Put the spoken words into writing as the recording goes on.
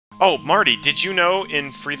Oh, Marty, did you know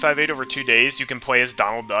in Free 5-8 over 2 days you can play as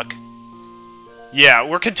Donald Duck? Yeah,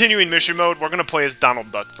 we're continuing mission mode. We're gonna play as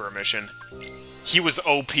Donald Duck for a mission. He was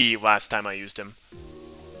OP last time I used him.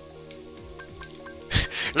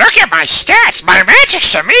 Look at my stats! My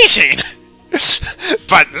magic's amazing!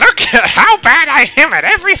 But look at how bad I am at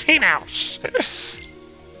everything else!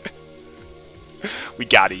 We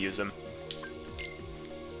gotta use him.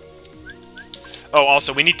 Oh,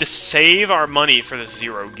 also, we need to save our money for the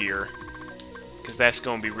Zero Gear. Because that's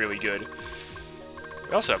going to be really good.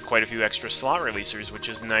 We also have quite a few extra slot releasers, which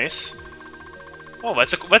is nice. Oh,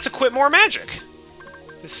 let's equip more magic!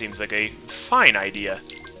 This seems like a fine idea.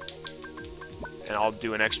 And I'll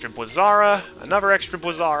do an extra Blizzara, another extra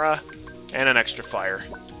Blizzara, and an extra fire.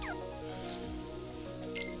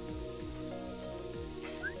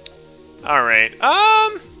 Alright,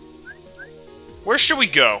 where should we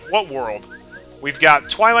go? What world? We've got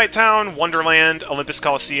Twilight Town, Wonderland, Olympus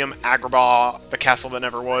Coliseum, Agrabah, the Castle That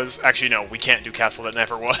Never Was. Actually, no, we can't do Castle That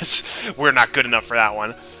Never Was. We're not good enough for that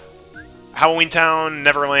one. Halloween Town,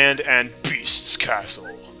 Neverland, and Beast's Castle.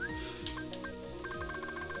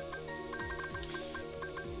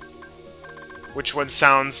 Which one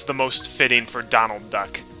sounds the most fitting for Donald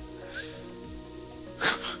Duck?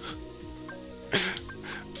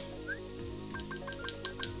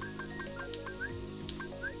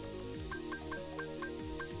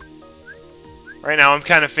 Right now, I'm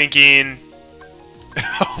kind of thinking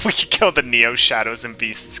we could kill the Neo Shadows and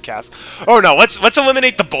Beasts Castle. Oh no, let's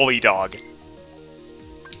eliminate the Bully Dog.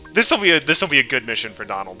 This'll be a good mission for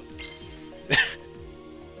Donald.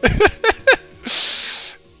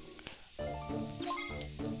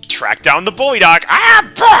 Track down the Bully Dog.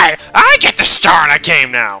 Ah, boy! I get the star in a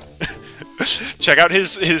game now. Check out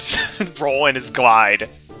his roll and his glide.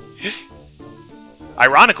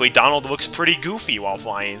 Ironically, Donald looks pretty goofy while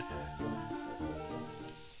flying.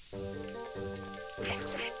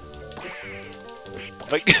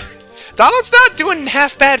 Like, Donald's not doing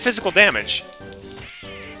half bad physical damage.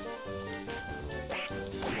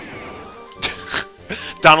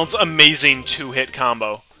 Donald's amazing two-hit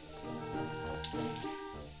combo.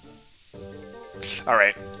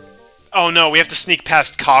 Alright. Oh no, we have to sneak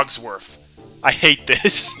past Cogsworth. I hate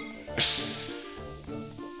this.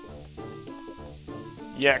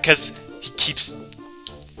 Yeah, because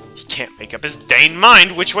he can't make up his dang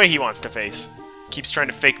mind which way he wants to face. Keeps trying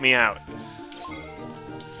to fake me out.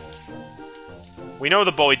 We know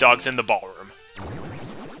the Bully Dog's in the ballroom.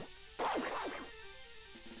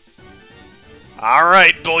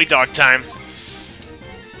 Alright, Bully Dog time.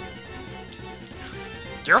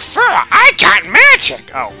 You're full! I got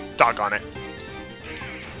magic! Oh, doggone it.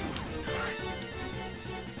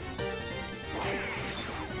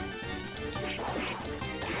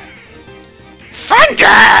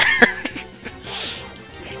 Thunder!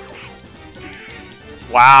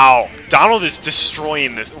 Wow, Donald is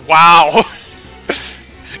destroying this. Wow!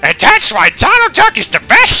 And that's why Donald Duck is the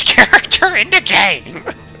best character in the game!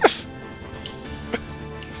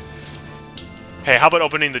 Hey, how about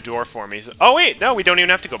opening the door for me? Oh wait, no, we don't even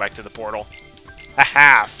have to go back to the portal.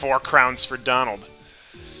 Aha, 4 crowns for Donald.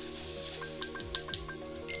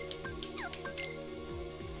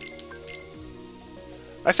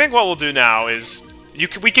 I think what we'll do now is...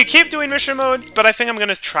 we could keep doing mission mode, but I think I'm going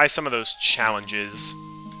to try some of those challenges.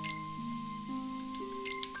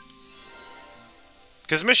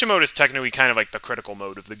 Because mission mode is technically kind of like the critical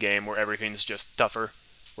mode of the game, where everything's just tougher.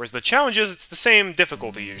 Whereas the challenges, it's the same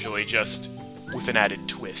difficulty usually, just with an added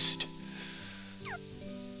twist.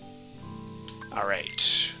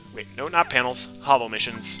 Alright. Wait, no, not panels. Hollow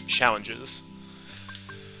missions. Challenges.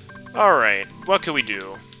 Alright, what can we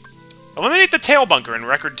do? Eliminate the tail bunker in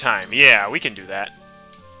record time. Yeah, we can do that.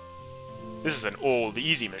 This is an old,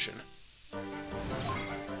 easy mission.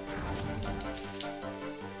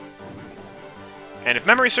 And if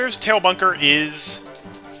memory serves, tail bunker is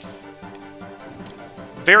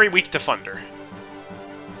very weak to Thunder.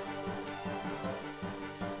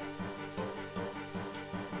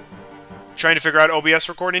 Trying to figure out OBS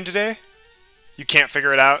recording today? You can't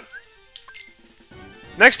figure it out?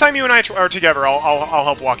 Next time you and I are together, I'll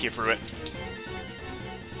help walk you through it.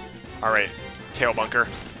 Alright, tail bunker.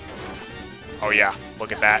 Oh yeah,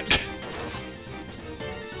 look at that.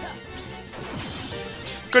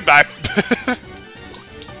 Goodbye.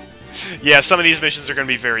 Yeah, some of these missions are going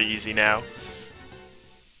to be very easy now.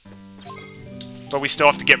 But we still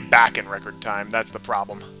have to get back in record time, that's the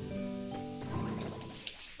problem.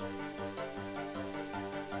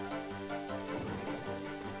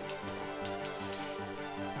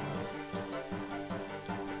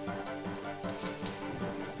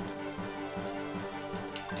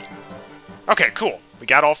 Okay, cool. We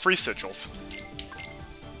got all free sigils.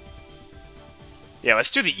 Yeah,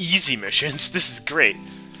 let's do the easy missions. This is great.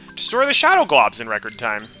 Destroy the Shadow Globs in record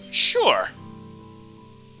time. Sure.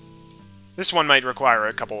 This one might require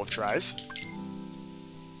a couple of tries.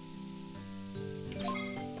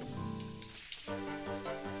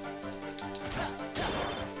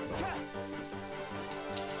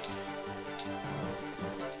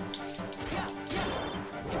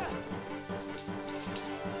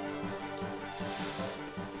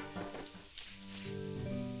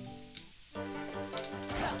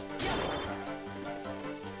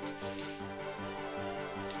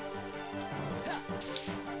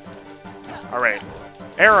 Alright.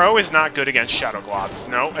 Arrow is not good against Shadow Globs.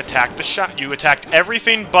 No, attack the shot. You attacked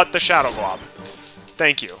everything but the Shadow Glob.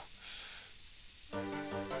 Thank you.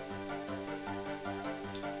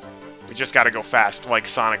 We just gotta go fast, like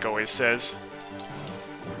Sonic always says.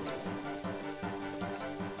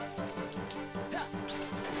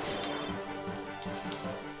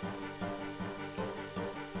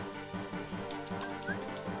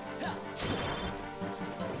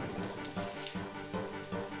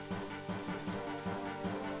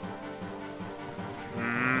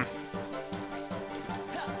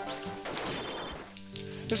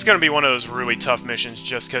 This is going to be one of those really tough missions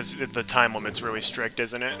just because the time limit's really strict,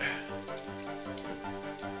 isn't it?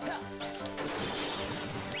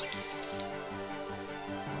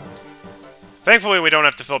 Thankfully, we don't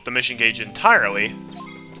have to fill up the mission gauge entirely.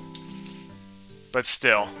 But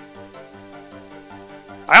still.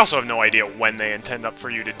 I also have no idea when they intend up for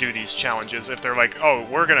you to do these challenges. If they're like, oh,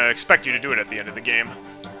 we're going to expect you to do it at the end of the game.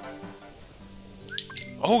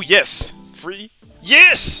 Oh, yes! Free?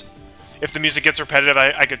 Yes! If the music gets repetitive,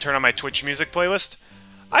 I could turn on my Twitch music playlist.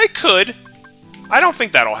 I could. I don't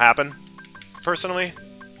think that'll happen, personally.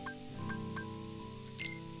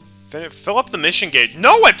 Fill up the mission gauge.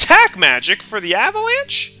 No attack magic for the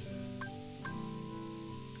avalanche?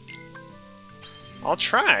 I'll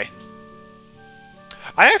try.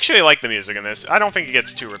 I actually like the music in this. I don't think it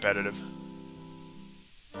gets too repetitive.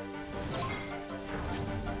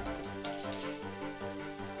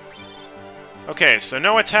 Okay, so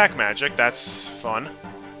no attack magic. That's fun.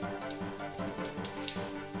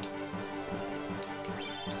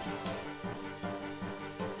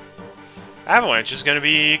 Avalanche is going to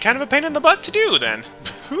be kind of a pain in the butt to do, then.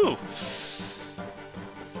 Whew.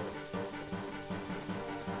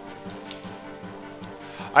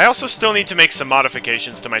 I also still need to make some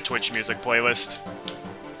modifications to my Twitch music playlist.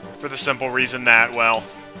 For the simple reason that, well,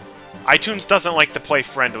 iTunes doesn't like to play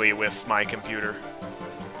friendly with my computer.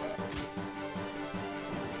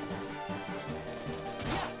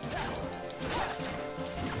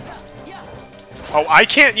 Oh, I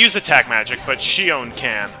can't use attack magic, but Xion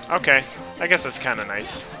can. Okay, I guess that's kind of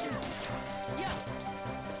nice.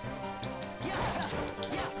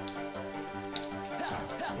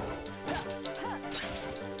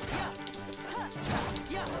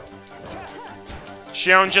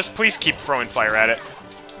 Xion, just please keep throwing fire at it.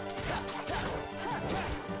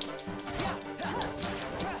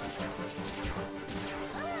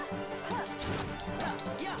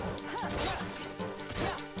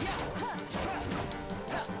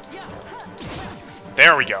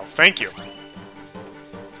 There we go. Thank you.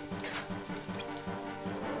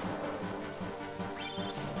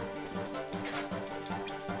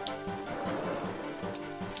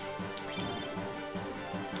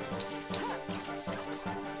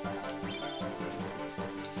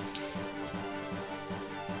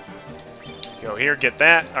 Go here, get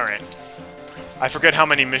that. Alright. I forget how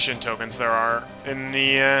many mission tokens there are in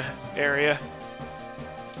the area.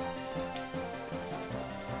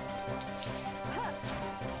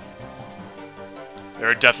 There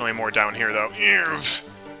are definitely more down here, though.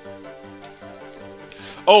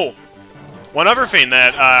 Oh! One other thing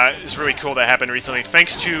that is really cool that happened recently,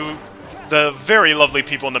 thanks to the very lovely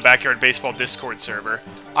people in the Backyard Baseball Discord server,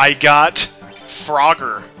 I got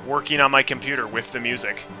Frogger working on my computer with the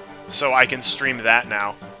music. So I can stream that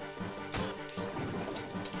now.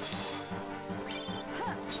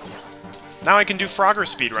 Now I can do Frogger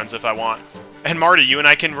speedruns if I want. And Marty, you and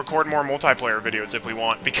I can record more multiplayer videos if we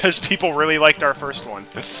want, because people really liked our first one.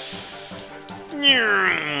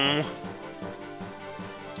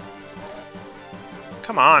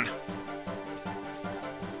 Come on.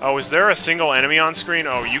 Oh, is there a single enemy on screen?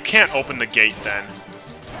 Oh, you can't open the gate then.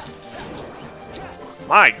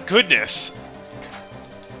 My goodness.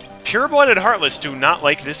 Pure-blooded Heartless do not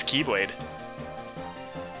like this Keyblade.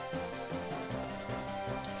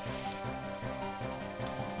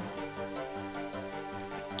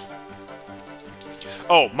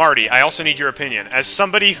 Oh, Marty, I also need your opinion. As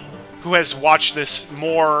somebody who has watched this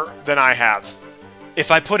more than I have, If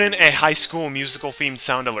I put in a High School Musical themed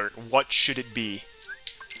sound alert, what should it be?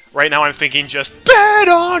 Right now I'm thinking just, bet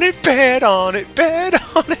on it, bet on it, bet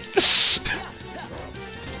on it.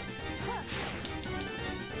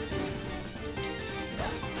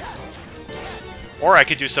 Or I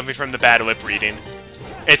could do something from the bad lip reading.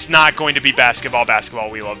 It's not going to be basketball, basketball,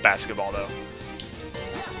 we love basketball, though.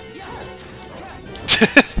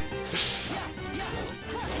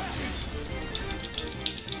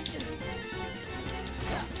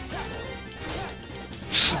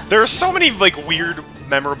 There are so many, like, weird,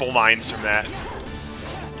 memorable lines from that.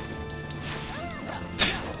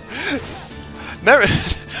 Never...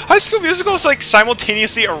 High School Musical is, like,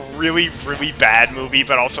 simultaneously a really, really bad movie,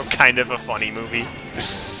 but also kind of a funny movie.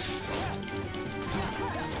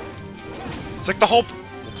 It's like the whole...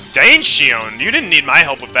 Dang, Shion, you didn't need my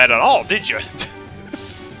help with that at all, did you?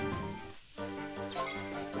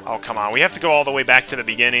 Oh, come on, we have to go all the way back to the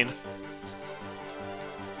beginning.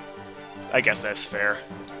 I guess that's fair.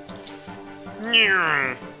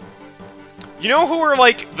 You know who are,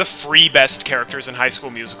 like, the three best characters in High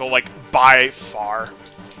School Musical? Like, by far.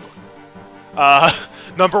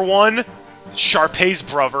 Number 1, Sharpay's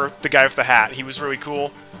brother, the guy with the hat. He was really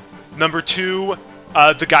cool. Number 2,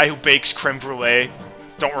 the guy who bakes creme brulee.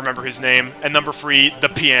 Don't remember his name. And number 3, the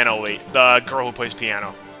piano lady, the girl who plays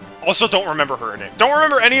piano. Also don't remember her name. Don't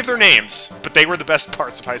remember any of their names, but they were the best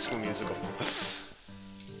parts of High School Musical.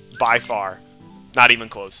 By far. Not even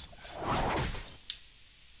close.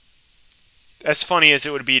 As funny as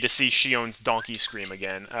it would be to see Shion's donkey scream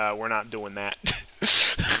again, we're not doing that.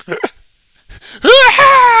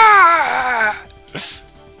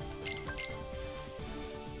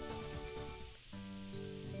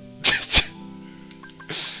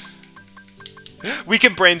 We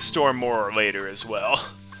can brainstorm more later as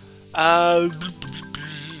well.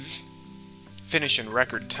 Finish in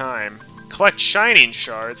record time. Collect shining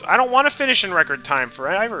shards. I don't want to finish in record time for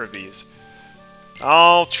either of these.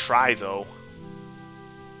 I'll try, though.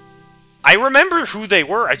 I remember who they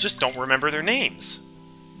were, I just don't remember their names.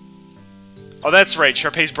 Oh, that's right,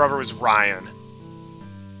 Sharpay's brother was Ryan.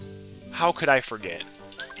 How could I forget?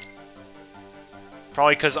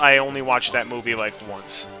 Probably because I only watched that movie, like,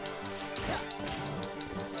 once.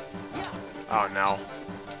 Oh, no.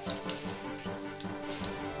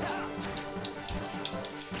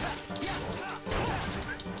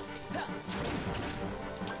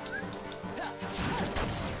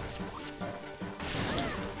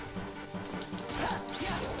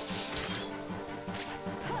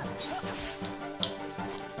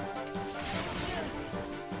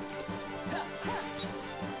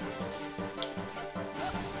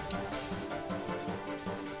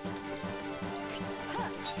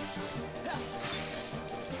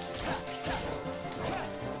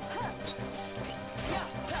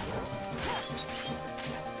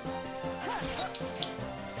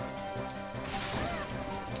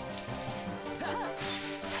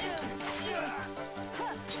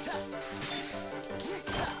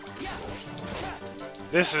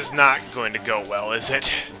 This is not going to go well, is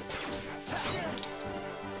it?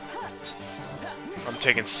 I'm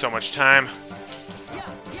taking so much time.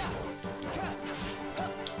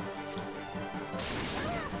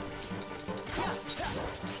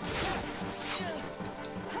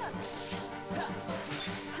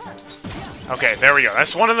 Okay, there we go.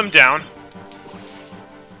 That's one of them down.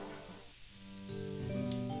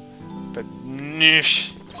 But...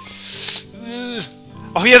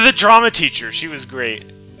 Oh yeah, the drama teacher. She was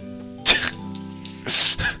great.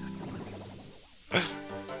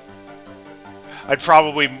 I'd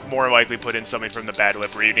probably more likely put in something from the bad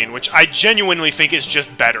lip reading, which I genuinely think is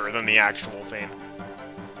just better than the actual thing.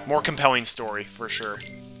 More compelling story, for sure.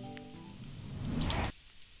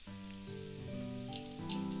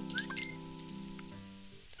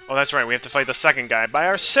 Oh, that's right, we have to fight the second guy by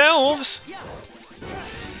ourselves!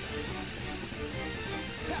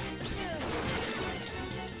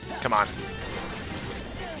 Come on.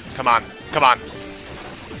 Come on. Come on.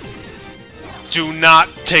 Do not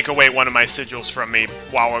take away one of my sigils from me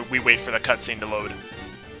while we wait for the cutscene to load.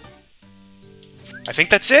 I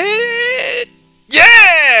think that's it!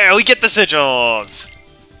 Yeah! We get the sigils!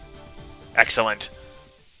 Excellent.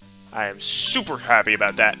 I am super happy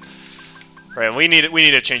about that. Right, we need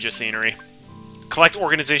a change of scenery. Collect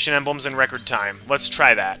organization emblems in record time. Let's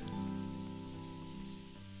try that.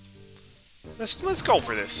 Let's go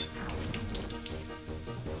for this.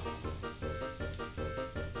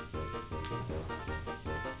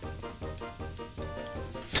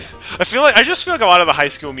 I just feel like a lot of the High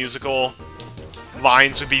School Musical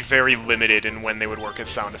lines would be very limited in when they would work as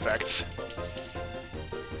sound effects.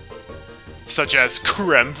 Such as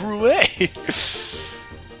creme brulee.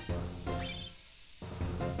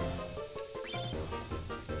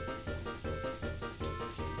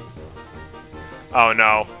 Oh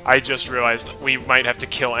no, I just realized we might have to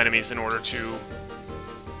kill enemies in order to...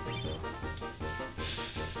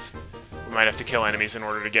 We might have to kill enemies in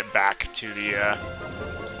order to get back to the,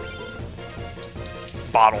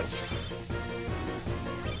 bottles.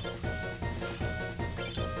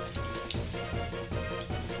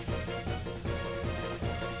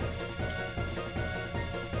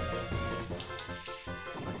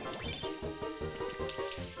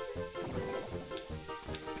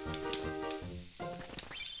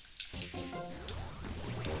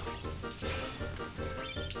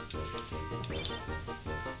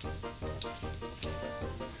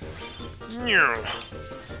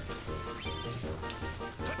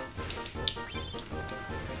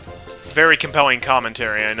 Very compelling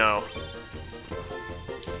commentary, I know.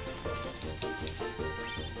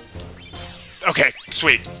 Okay,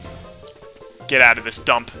 sweet. Get out of this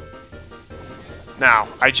dump. Now,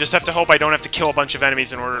 I just have to hope I don't have to kill a bunch of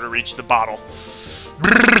enemies in order to reach the bottle.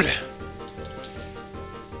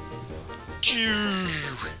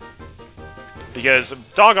 Because,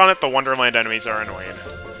 doggone it, the Wonderland enemies are annoying.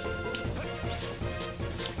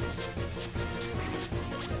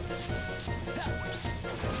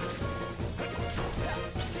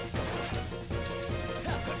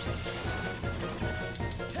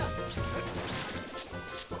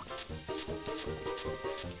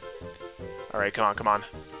 Alright, come on, come on.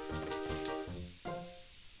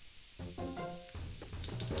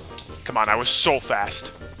 Come on, I was so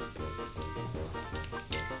fast.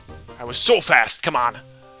 I was so fast, come on.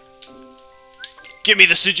 Give me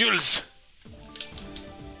the sigils!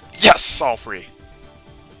 Yes, all free.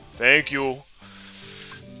 Thank you.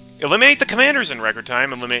 Eliminate the commanders in record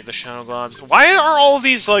time, eliminate the shadow globs. Why are all of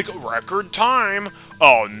these, like, record time?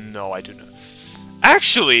 Oh, no, I do not.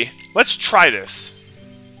 Actually, let's try this.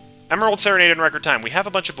 Emerald Serenade in record time. We have a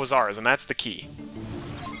bunch of Blizzaras, and that's the key.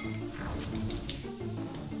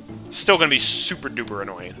 Still gonna be super duper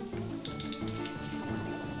annoying.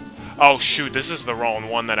 Oh shoot, this is the wrong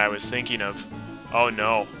one that I was thinking of. Oh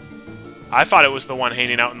no. I thought it was the one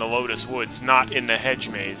hanging out in the Lotus Woods, not in the hedge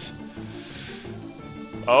maze.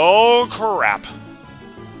 Oh crap.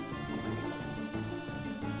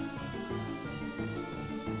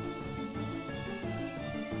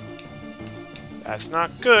 That's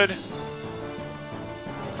not good.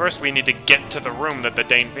 So first we need to get to the room that the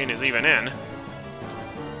Dane Fiend is even in.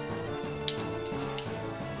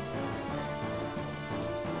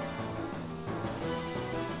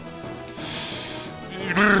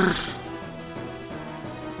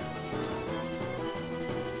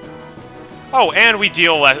 Oh, and we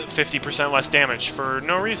deal 50% less damage for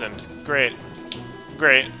no reason. Great.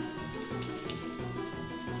 Great.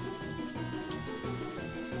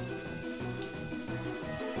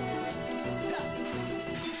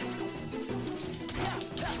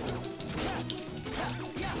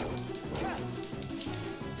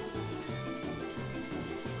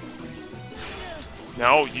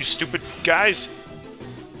 No, you stupid guys!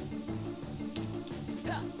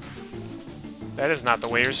 That is not the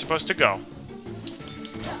way you're supposed to go.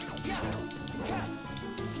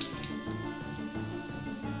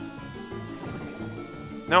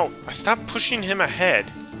 No, stop pushing him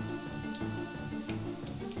ahead.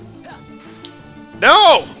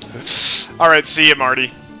 No! Alright, see ya,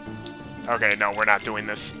 Marty. Okay, no, we're not doing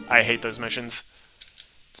this. I hate those missions.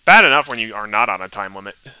 It's bad enough when you are not on a time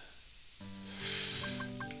limit.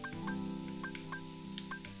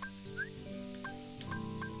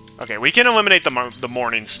 Okay, we can eliminate the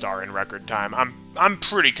Morning Star in record time. I'm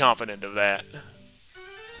pretty confident of that.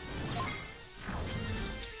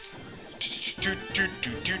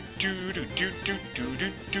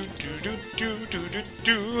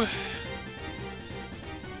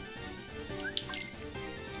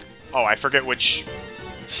 Oh, I forget which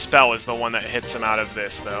spell is the one that hits him out of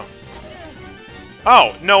this, though.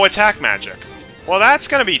 Oh, no attack magic. Well, that's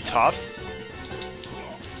gonna be tough.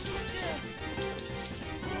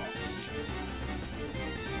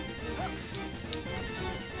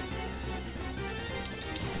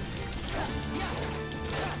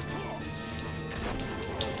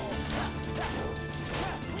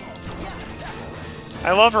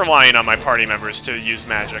 I love relying on my party members to use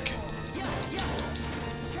magic.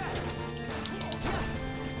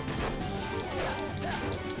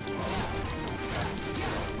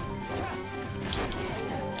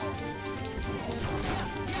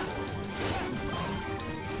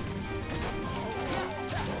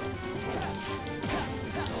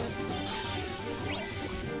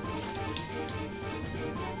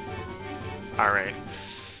 Alright.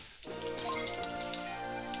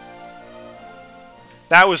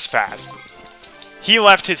 That was fast. He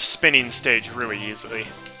left his spinning stage really easily.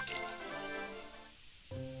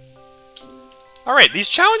 Alright, these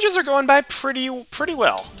challenges are going by pretty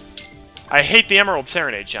well. I hate the Emerald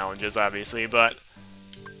Serenade challenges, obviously, but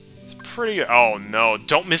it's pretty good. Oh, no.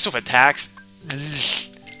 Don't miss with attacks.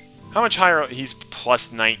 How much higher? He's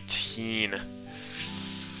plus 19.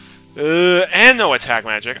 And no attack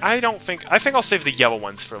magic. I think I'll save the yellow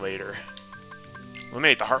ones for later.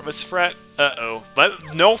 Eliminate the Heartless Fret. Uh-oh.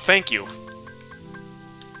 But no, thank you.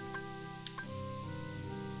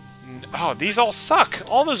 Oh, these all suck.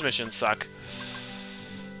 All those missions suck.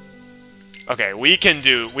 Okay, we can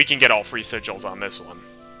get all free sigils on this one.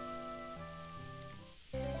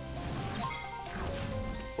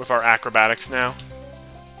 With our acrobatics now.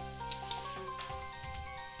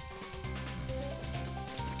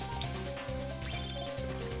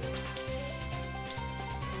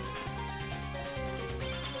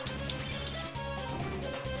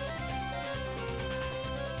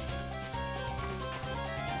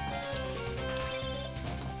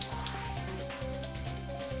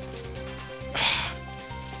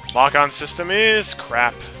 Lock-on system is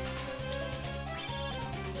crap.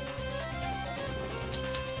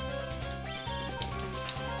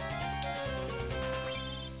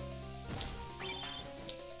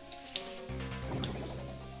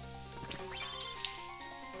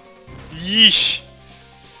 Yeesh.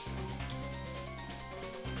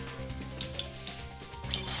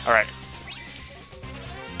 Alright.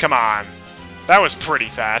 Come on. That was pretty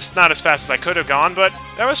fast. Not as fast as I could have gone, but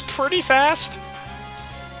that was pretty fast.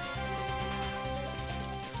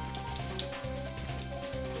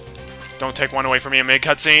 Don't take one away from me in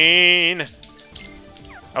mid-cutscene!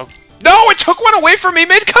 Oh. No! It took one away from me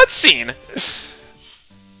mid-cutscene!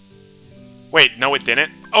 Wait, no it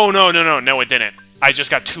didn't? Oh, no, it didn't. I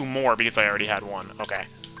just got 2 more because I already had 1. Okay.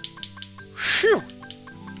 Phew!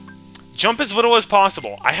 Jump as little as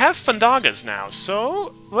possible. I have Fundagas now,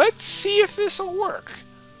 so let's see if this'll work.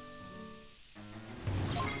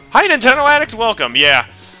 Hi, Nintendo Addict! Welcome, yeah.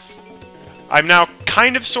 I'm now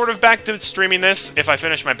kind of sort of back to streaming this. If I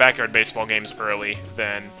finish my Backyard Baseball games early,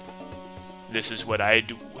 then this is what I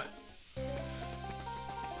do.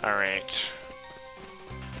 Alright.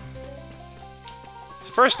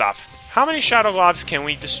 So first off, how many Shadow Globs can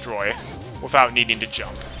we destroy without needing to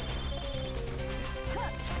jump?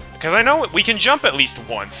 Because I know we can jump at least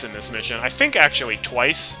once in this mission. I think actually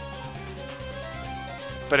twice.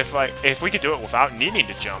 But if we could do it without needing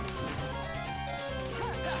to jump.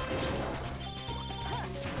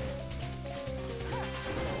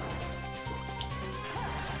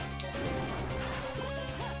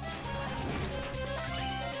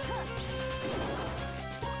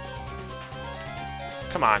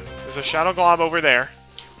 Come on. There's a Shadow Glob over there.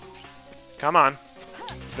 Come on.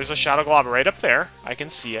 There's a Shadow Glob right up there. I can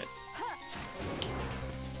see it.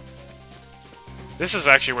 This is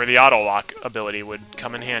actually where the auto-lock ability would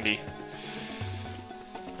come in handy.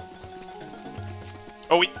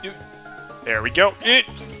 Oh, there we go.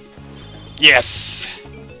 Yes!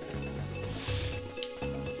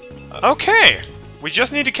 Okay! We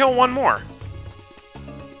just need to kill one more.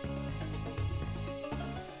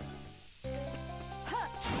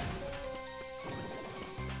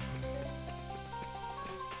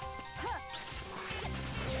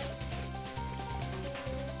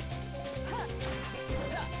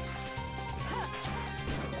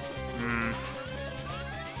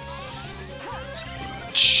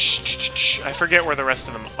 I forget where the rest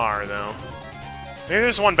of them are, though. Maybe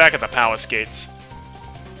there's one back at the palace gates.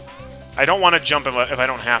 I don't want to jump if I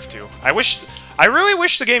don't have to. I really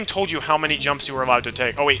wish the game told you how many jumps you were allowed to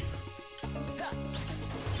take. Oh, wait.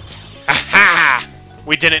 Aha!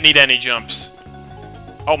 We didn't need any jumps.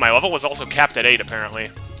 Oh, my level was also capped at 8,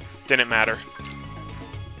 apparently. Didn't matter.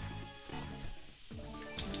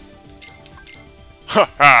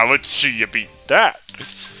 Haha, let's see you beat that.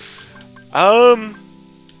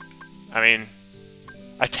 I mean,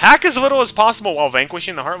 attack as little as possible while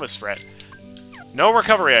vanquishing the Heartless Fret. No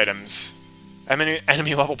recovery items.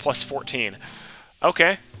 Enemy level plus 14.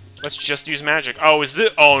 Okay, let's just use magic. Oh, is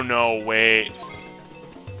this? Oh no, wait.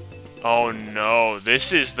 Oh no,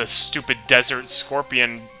 this is the stupid desert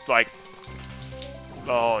scorpion, like...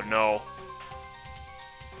 Oh no.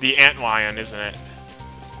 The antlion, isn't it?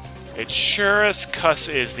 It sure as cuss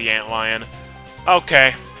is the antlion.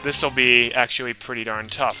 Okay, this'll be actually pretty darn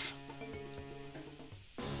tough.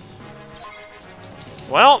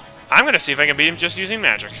 Well, I'm gonna see if I can beat him just using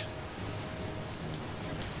magic.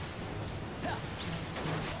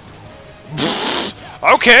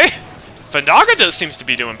 Okay! Fundaga seems to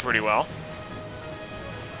be doing pretty well.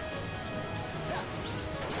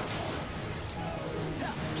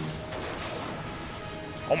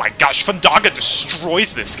 Oh my gosh, Fundaga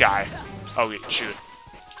destroys this guy! Oh, shoot.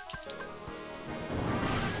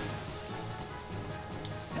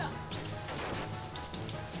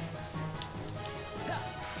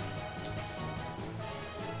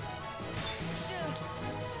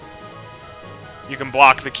 You can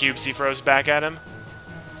block the cubes he throws back at him.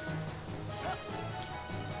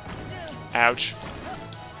 Ouch.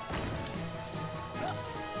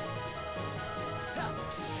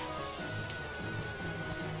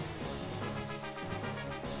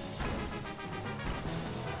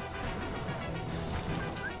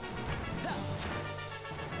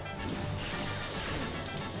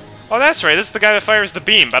 Oh, that's right, this is the guy that fires the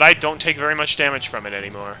beam, but I don't take very much damage from it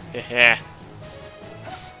anymore. Heh.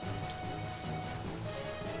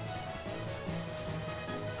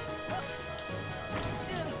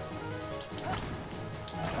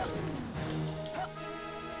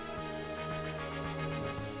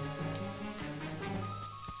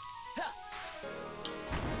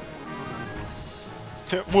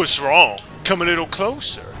 What's wrong? Come a little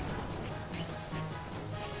closer.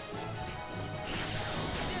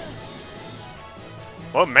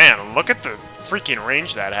 Oh man, look at the freaking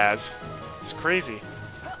range that has. It's crazy.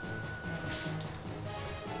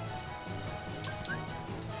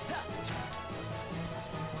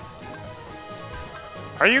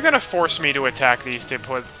 Are you gonna force me to attack these to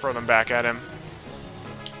throw them back at him?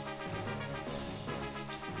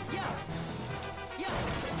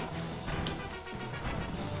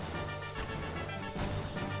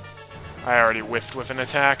 I already whiffed with an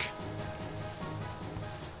attack.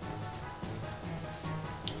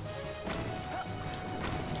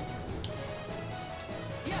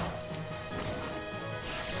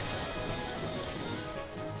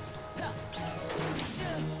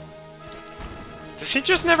 Does he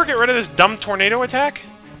just never get rid of this dumb tornado attack?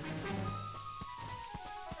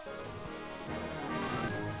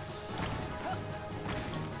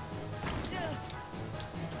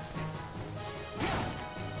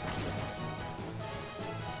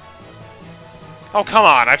 Oh, come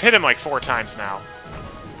on. I've hit him like 4 times now.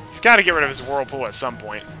 He's got to get rid of his whirlpool at some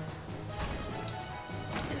point.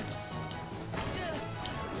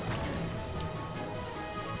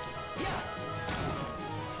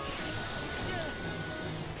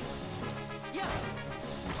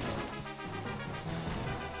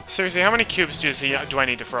 Seriously, how many cubes do I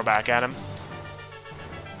need to throw back at him?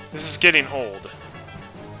 This is getting old.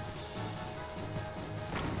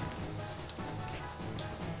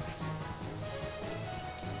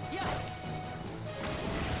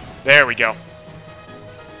 There we go.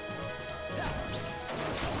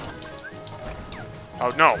 Oh,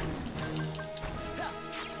 no.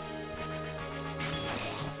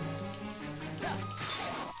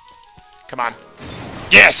 Come on.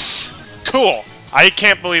 Yes! Cool! I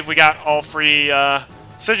can't believe we got all 3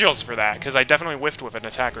 sigils for that, because I definitely whiffed with an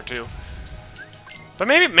attack or 2. But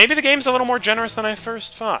maybe the game's a little more generous than I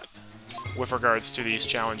first thought with regards to these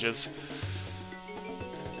challenges.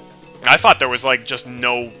 I thought there was, like, just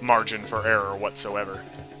no margin for error whatsoever.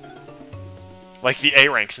 Like the A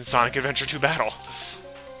ranks in Sonic Adventure 2 Battle.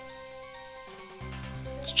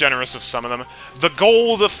 It's generous of some of them.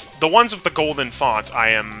 The ones with the golden font I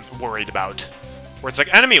am worried about. Where it's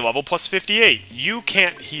like, enemy level plus 58. You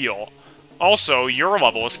can't heal. Also, your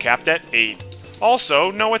level is capped at 8. Also,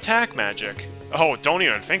 no attack magic. Oh, don't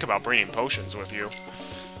even think about bringing potions with you.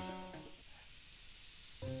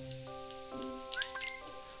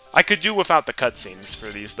 I could do without the cutscenes for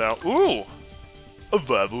these, though. Ooh! A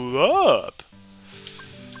level up!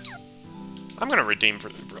 I'm gonna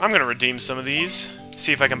redeem some of these.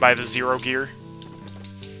 See if I can buy the Zero Gear.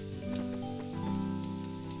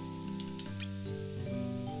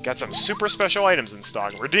 Got some super special items in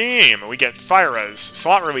stock. Redeem! We get Fire Res,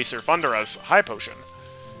 Slot Releaser, Thunder Res, High Potion.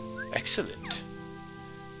 Excellent.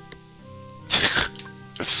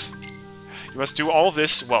 You must do all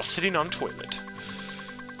this while sitting on toilet.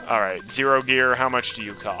 Alright, Zero Gear, how much do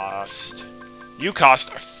you cost? You cost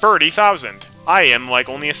 30,000. I am, like,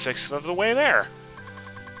 only a 1/6 of the way there.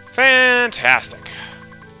 Fantastic.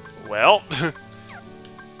 Well.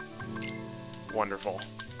 Wonderful.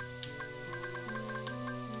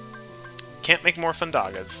 Can't make more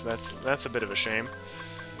Fundagas. That's a bit of a shame.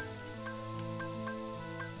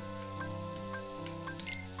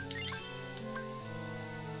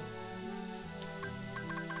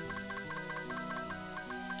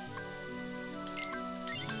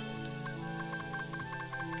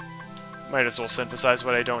 Might as well synthesize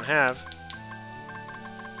what I don't have.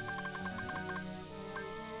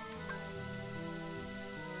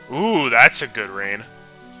 Ooh, that's a good rain.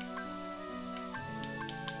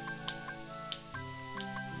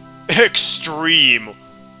 Extreme!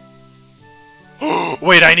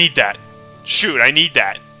 Wait, I need that! Shoot, I need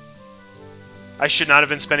that! I should not have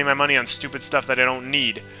been spending my money on stupid stuff that I don't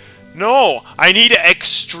need. No! I need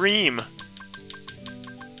Extreme!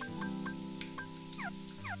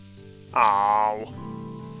 Ow.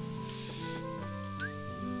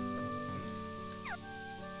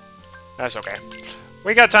 That's okay.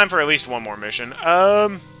 We got time for at least one more mission.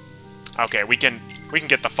 Okay, we can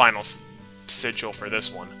get the final sigil for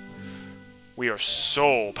this one. We are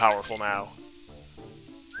so powerful now.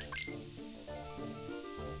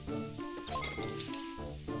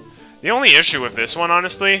 The only issue with this one,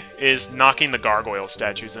 honestly, is knocking the gargoyle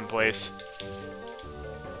statues in place.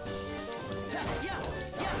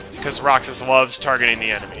 Because Roxas loves targeting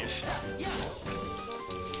the enemies.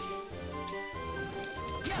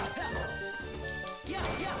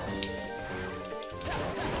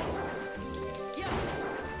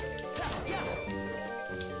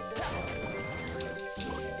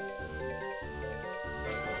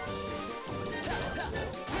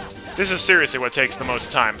 This is seriously what takes the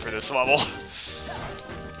most time for this level.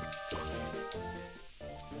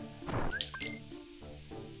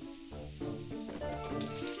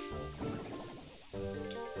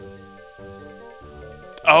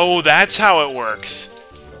 Oh, that's how it works.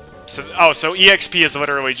 So EXP is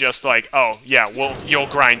literally just like, oh, yeah, you'll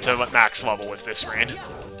grind to max level with this rain.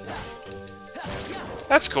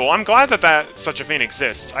 That's cool. I'm glad that such a thing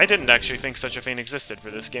exists. I didn't actually think such a thing existed for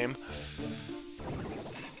this game.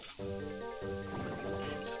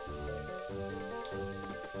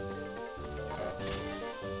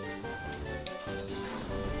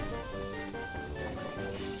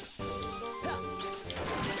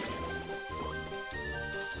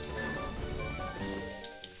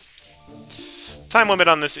 Time limit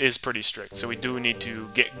on this is pretty strict, so we do need to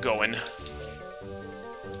get going.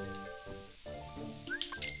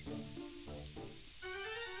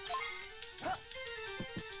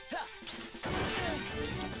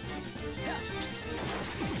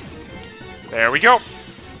 There we go.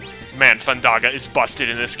 Man, Thundaga is busted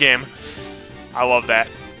in this game. I love that.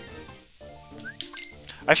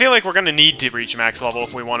 I feel like we're gonna need to reach max level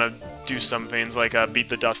if we want to do some things like beat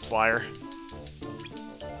the Dust Flyer.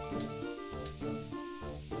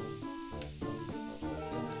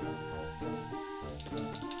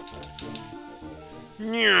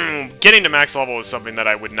 Getting to max level is something that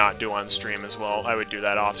I would not do on stream as well. I would do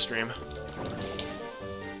that off stream.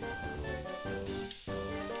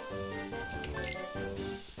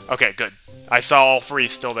 Okay, good. I saw all three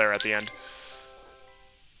still there at the end.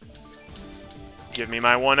 Give me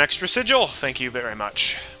my one extra sigil. Thank you very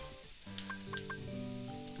much.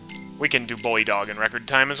 We can do Bully Dog in record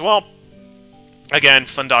time as well. Again,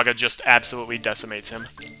 Thundaga just absolutely decimates him.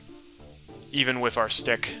 Even with our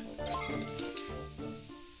stick.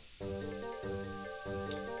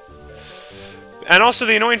 And also,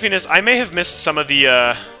 the annoying thing is, I may have missed some of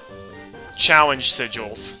the challenge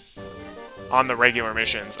sigils on the regular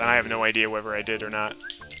missions, and I have no idea whether I did or not.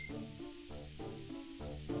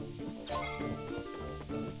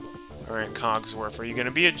 Alright, Cogsworth, are you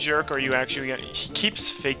gonna be a jerk, or are you actually gonna... He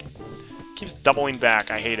keeps doubling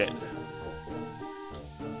back, I hate it.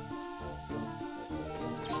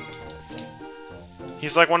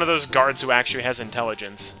 He's like one of those guards who actually has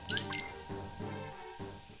intelligence.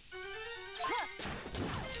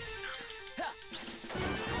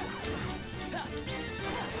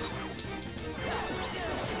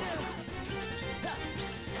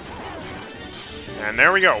 And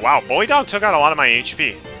there we go. Wow, Bully Dog took out a lot of my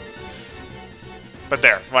HP. But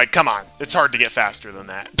there, like, come on. It's hard to get faster than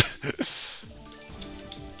that.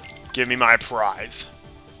 Give me my prize.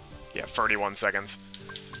 Yeah, 31 seconds.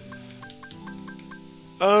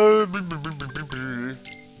 We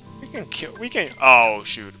can... Oh,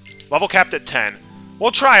 shoot. Level capped at 10.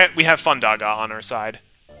 We'll try it. We have Thundaga on our side.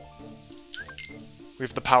 We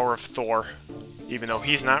have the power of Thor. Even though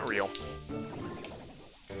he's not real.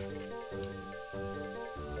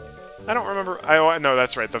 I don't remember... Oh, no,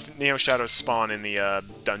 that's right. The Neo Shadows spawn in the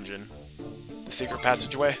dungeon. The secret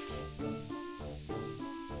passageway.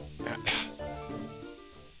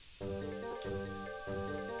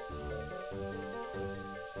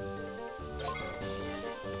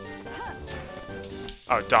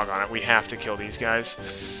 Oh, doggone it. We have to kill these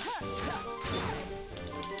guys.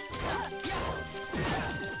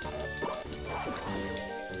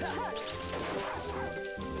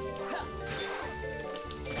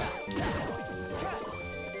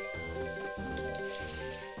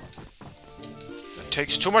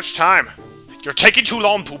 Takes too much time. You're taking too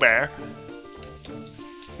long, Pooh Bear.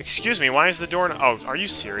 Excuse me, why is the door... Oh, are you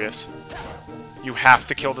serious? You have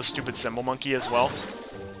to kill the stupid Symbol Monkey as well?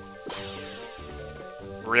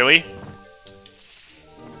 Really?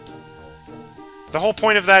 The whole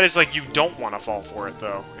point of that is, like, you don't want to fall for it,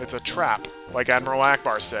 though. It's a trap, like Admiral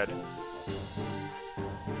Akbar said.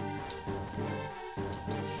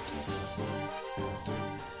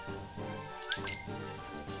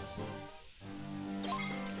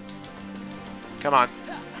 Come on.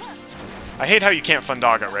 I hate how you can't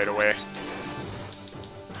Fundaga right away.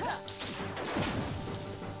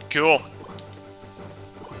 Cool.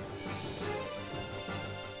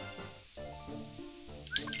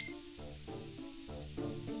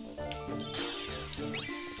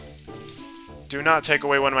 Do not take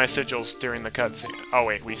away one of my sigils during the cutscene. Oh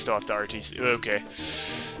wait, we still have to RTC. Okay.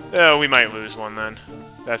 Oh, we might lose one then.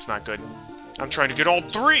 That's not good. I'm trying to get all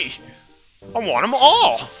 3! I want them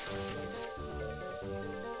all!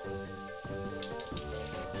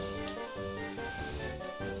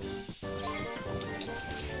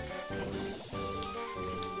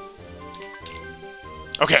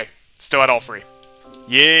 Okay, still at all 3.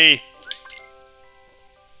 Yay!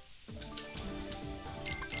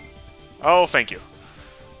 Oh, thank you.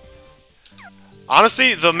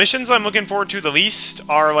 Honestly, the missions I'm looking forward to the least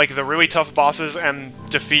are, like, the really tough bosses and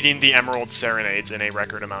defeating the Emerald Serenades in a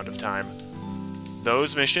record amount of time.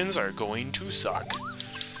 Those missions are going to suck.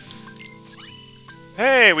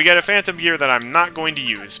 Hey, we got a Phantom Gear that I'm not going to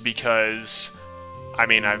use because... I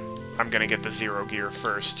mean, I'm gonna get the Zero Gear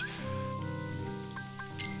first.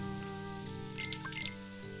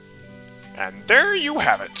 And there you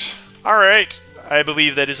have it. Alright. I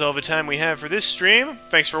believe that is all the time we have for this stream.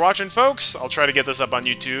 Thanks for watching, folks. I'll try to get this up on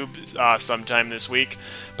YouTube sometime this week,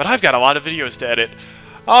 but I've got a lot of videos to edit.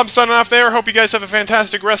 I'm signing off there. Hope you guys have a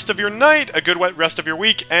fantastic rest of your night, a good rest of your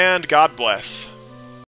week, and God bless.